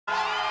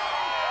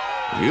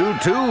You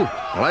two,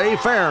 play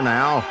fair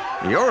now.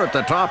 You're at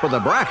the top of the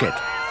bracket.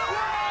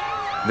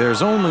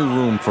 There's only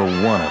room for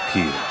one up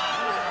here.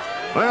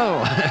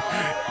 Well,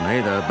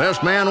 may the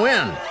best man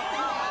win.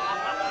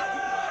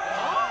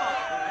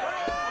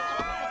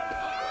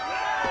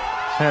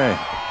 Hey,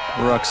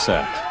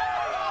 Rucksack.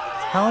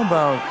 How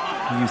about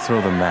you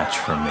throw the match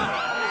for me?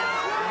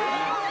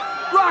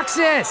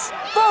 Roxas!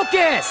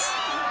 Focus!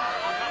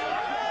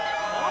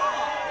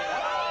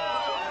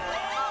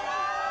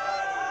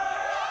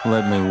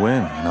 Let me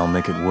win, and I'll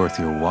make it worth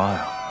your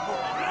while.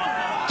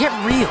 Get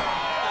real!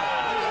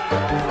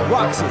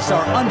 Roxas,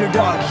 our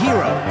underdog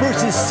hero,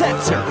 versus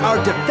Setzer,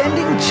 our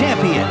defending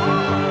champion.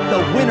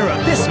 The winner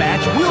of this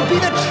match will be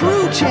the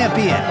true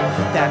champion.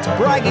 That's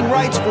bragging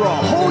rights for a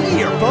whole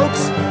year,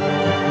 folks.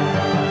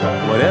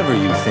 Whatever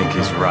you think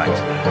is right,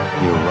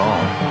 you're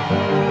wrong.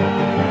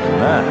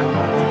 And that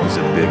is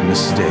a big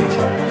mistake.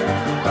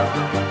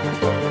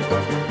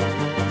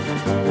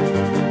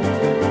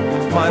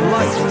 My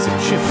life is a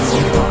chip in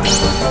the arm.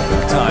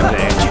 Time to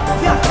end it.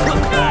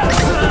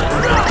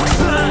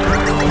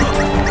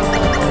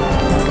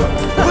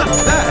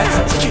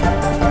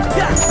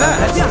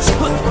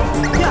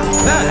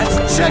 That's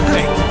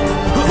checkmate.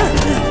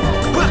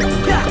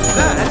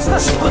 That's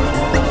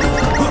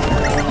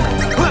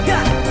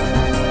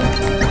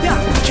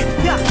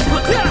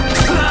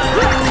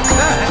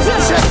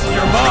check.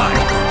 You're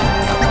mine.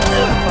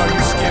 Are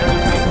you scared of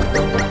me?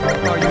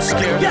 Are you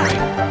scared of me?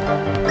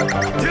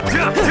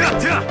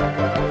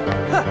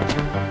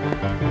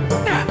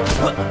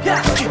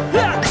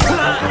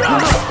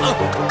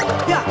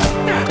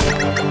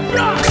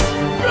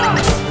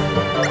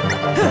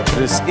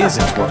 This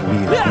isn't what we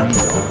agreed on.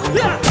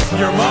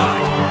 You're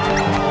mine!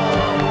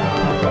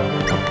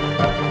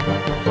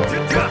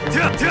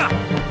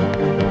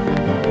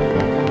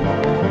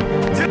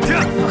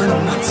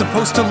 I'm not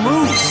supposed to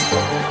lose!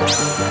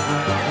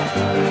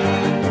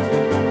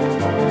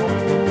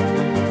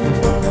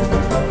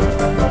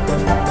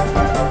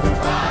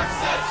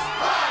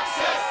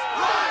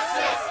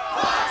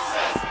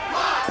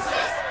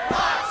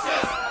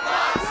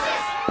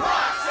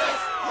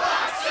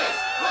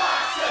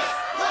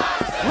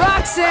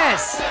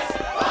 Roxas!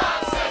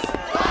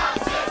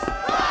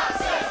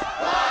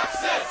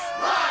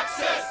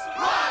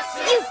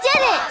 You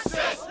did it!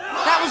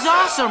 That was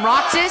awesome,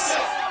 Roxas!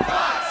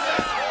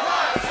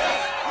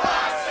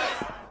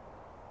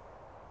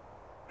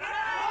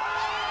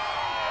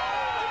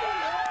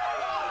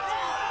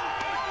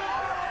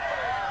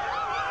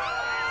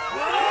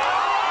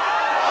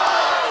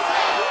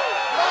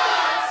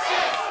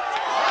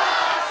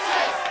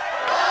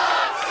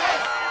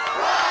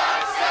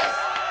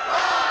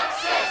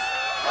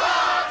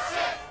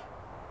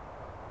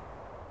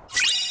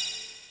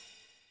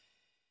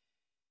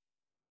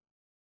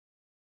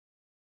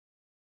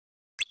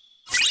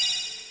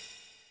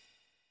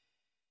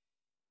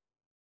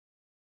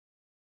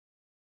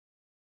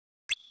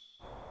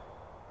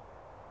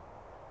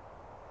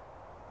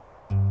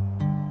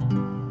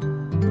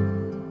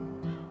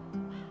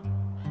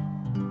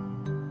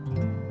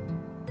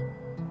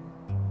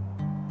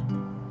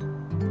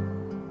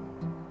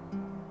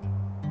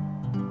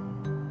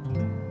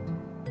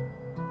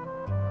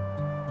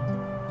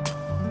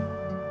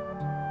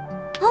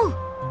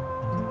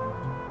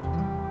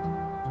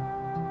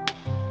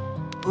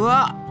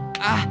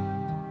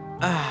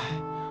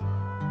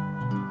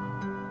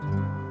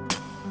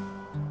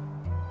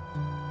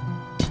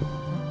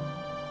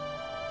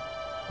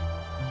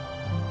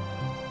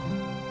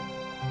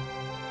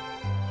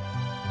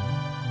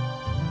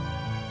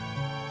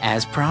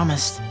 As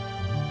promised.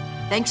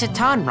 Thanks a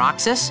ton,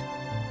 Roxas.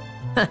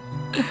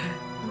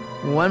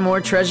 One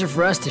more treasure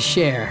for us to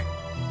share.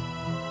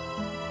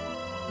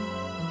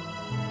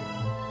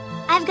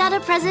 I've got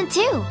a present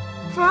too,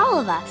 for all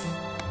of us.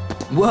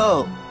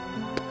 Whoa.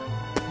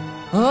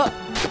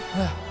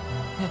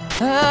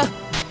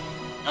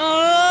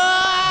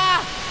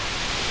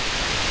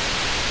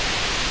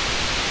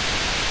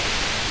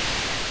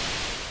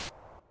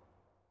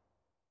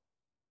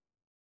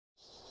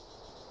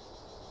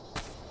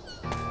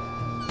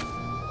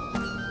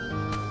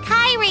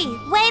 Kyrie,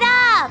 wait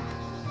up!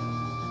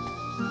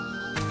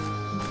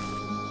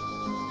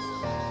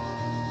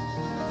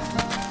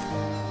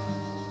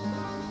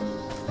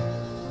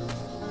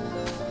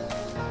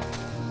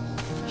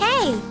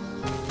 Hey,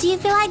 do you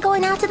feel like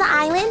going out to the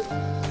island?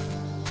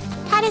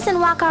 Titus and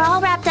Walk are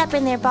all wrapped up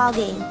in their ball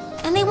game,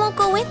 and they won't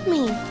go with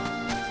me.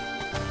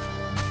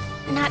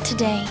 Not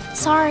today,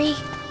 sorry.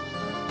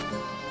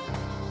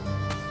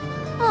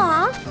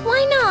 Aw,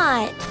 why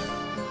not?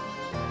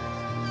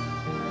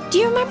 Do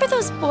you remember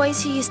those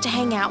boys who used to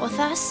hang out with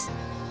us?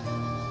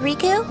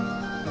 Riku?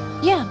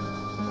 Yeah.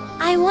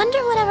 I wonder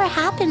whatever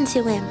happened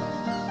to him.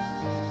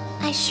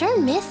 I sure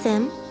miss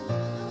him.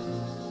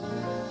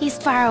 He's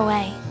far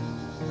away,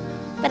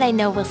 but I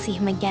know we'll see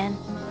him again.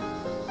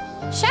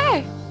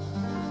 Sure.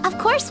 Of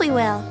course we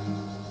will.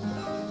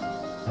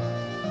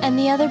 And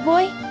the other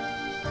boy?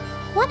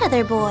 What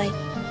other boy?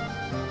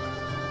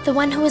 The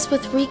one who was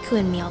with Riku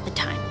and me all the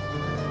time.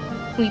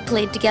 We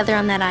played together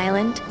on that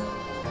island.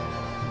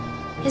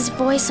 His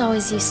voice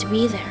always used to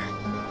be there,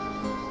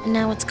 and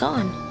now it's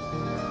gone.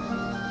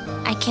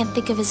 I can't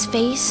think of his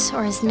face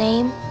or his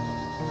name.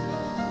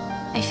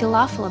 I feel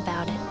awful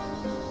about it.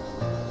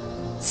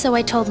 So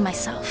I told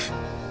myself,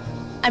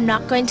 I'm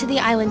not going to the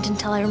island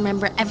until I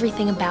remember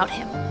everything about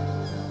him.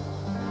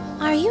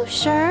 Are you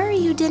sure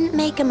you didn't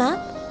make him up?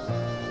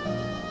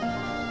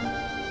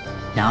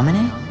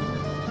 Nominate?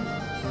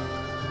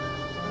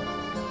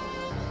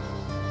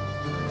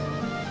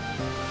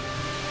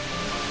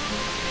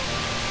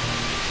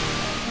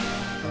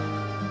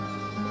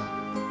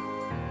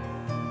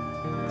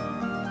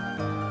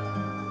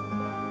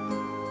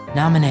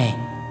 Nominate.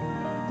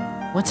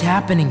 What's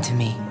happening to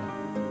me?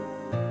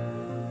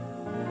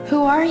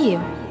 Who are you?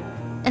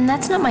 And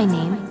that's not my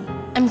name.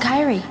 I'm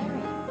Kairi.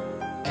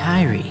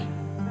 Kairi.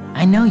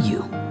 I know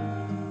you.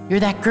 You're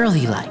that girl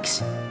he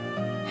likes.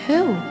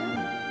 Who?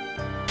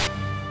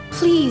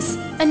 Please,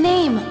 a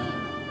name.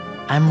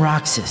 I'm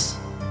Roxas.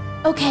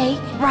 Okay,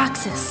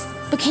 Roxas.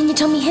 But can you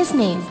tell me his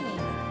name?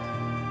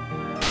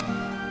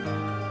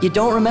 You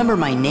don't remember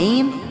my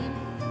name?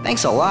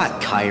 Thanks a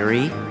lot,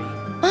 Kairi.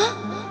 Huh?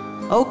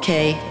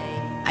 Okay,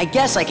 I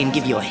guess I can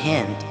give you a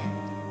hint.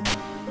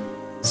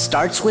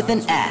 Starts with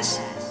an S.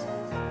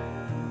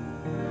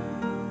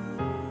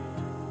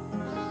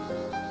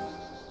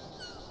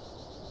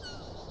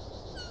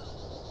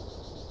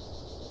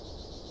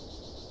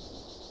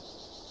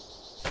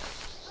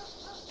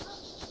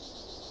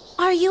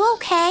 Are you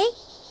okay?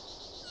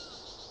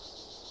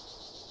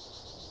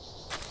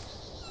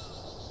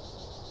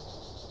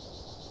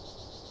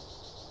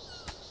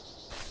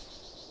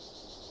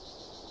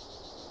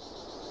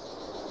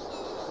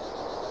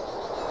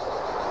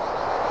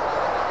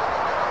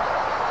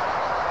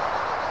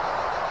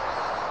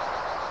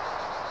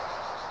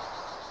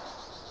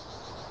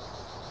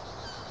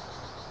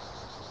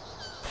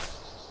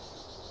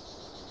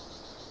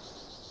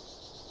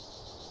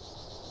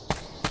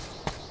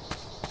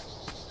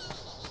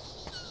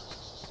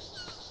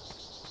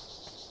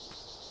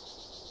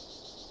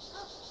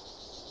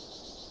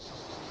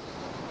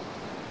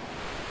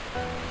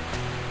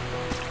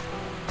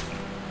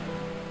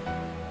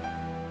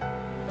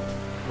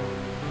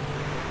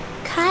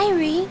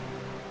 Kairi?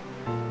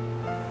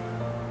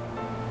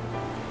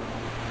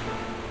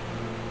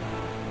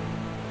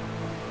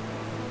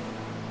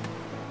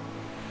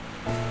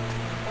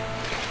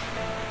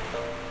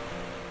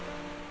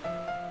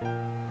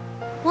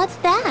 What's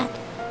that?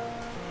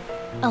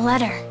 A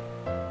letter.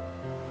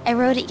 I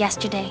wrote it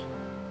yesterday,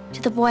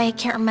 to the boy I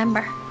can't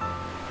remember.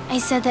 I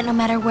said that no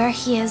matter where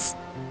he is,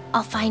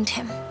 I'll find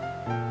him.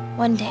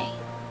 One day.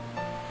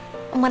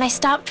 And when I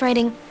stopped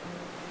writing,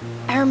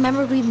 I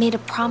remembered we made a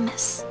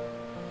promise.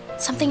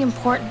 Something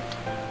important.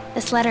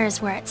 This letter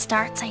is where it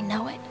starts, I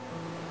know it.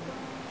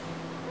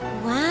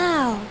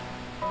 Wow.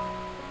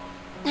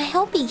 I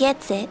hope he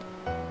gets it.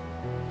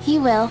 He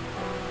will.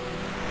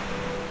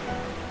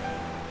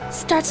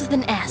 Starts with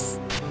an S.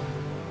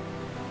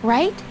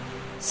 Right?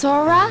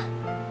 Sora?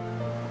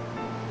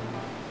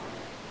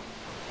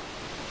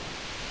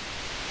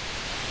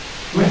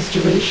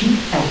 Restoration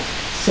at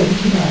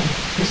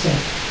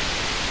 79%.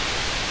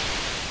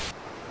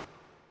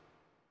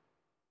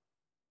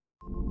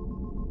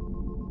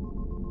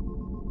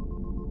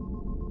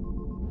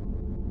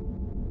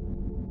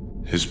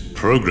 His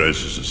progress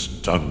is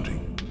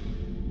astounding.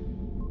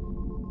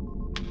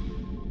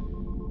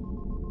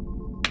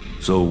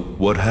 So,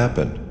 what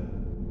happened?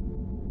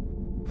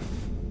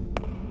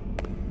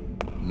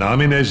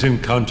 Namine's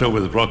encounter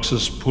with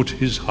Roxas put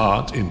his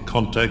heart in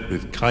contact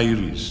with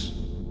Kairi's.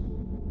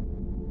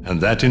 And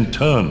that in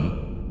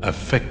turn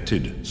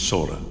affected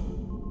Sora.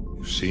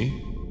 You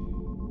see?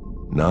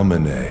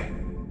 Namine.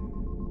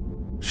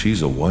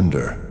 She's a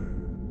wonder.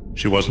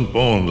 She wasn't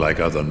born like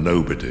other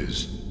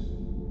nobodies.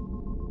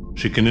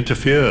 She can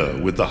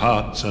interfere with the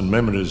hearts and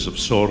memories of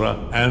Sora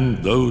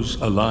and those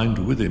aligned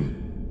with him.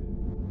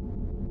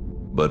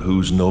 But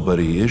whose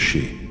nobody is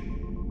she?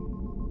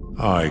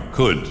 I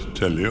could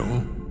tell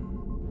you.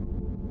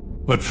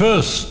 But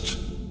first,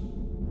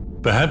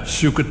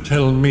 perhaps you could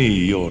tell me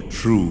your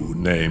true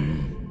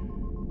name.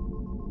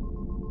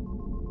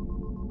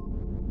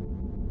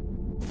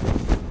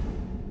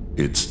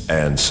 It's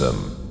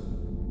Ansem.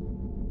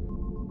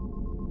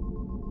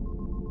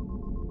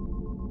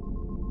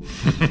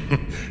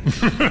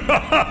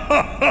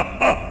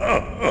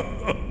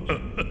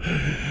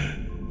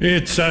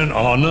 It's an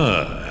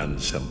honor,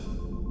 Ansem.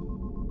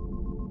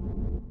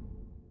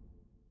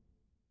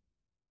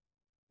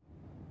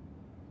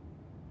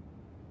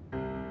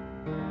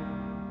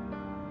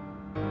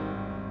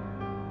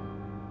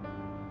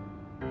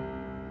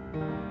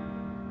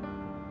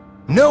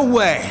 No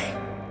way!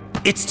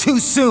 It's too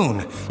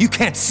soon! You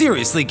can't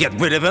seriously get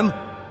rid of him!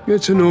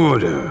 It's an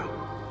order.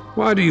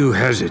 Why do you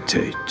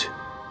hesitate?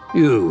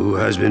 You who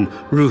has been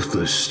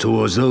ruthless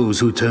towards those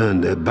who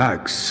turned their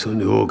backs on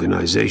the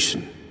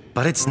organization.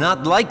 But it's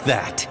not like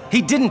that.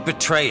 He didn't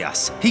betray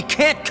us. He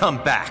can't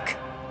come back.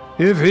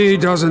 If he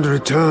doesn't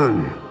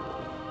return,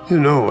 you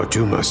know what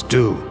you must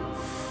do.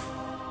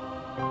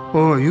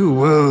 Or you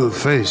will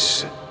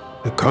face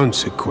the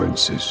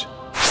consequences.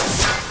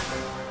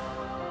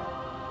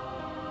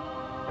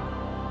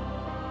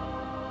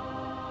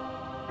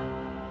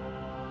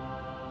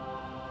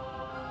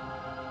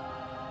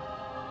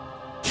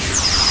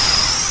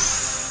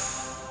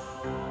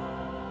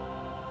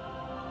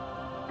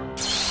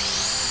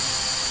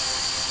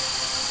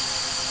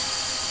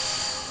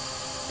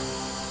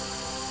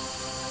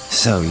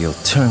 So you'll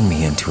turn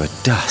me into a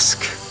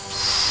dusk.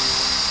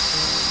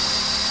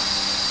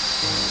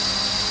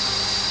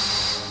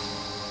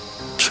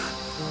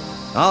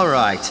 All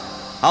right,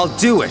 I'll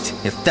do it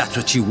if that's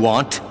what you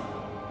want.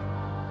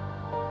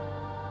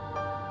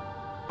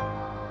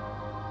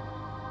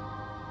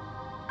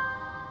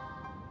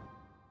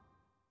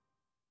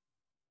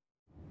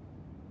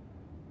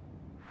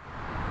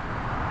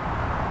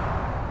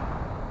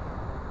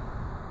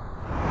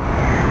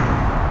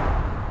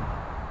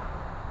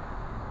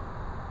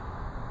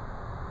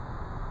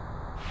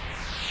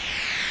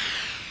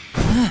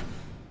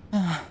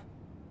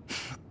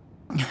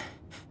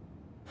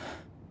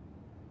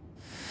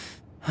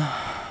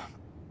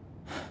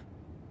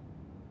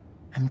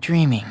 I'm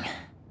dreaming.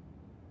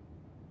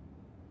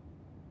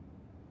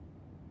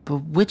 But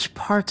which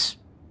parts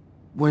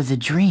were the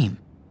dream?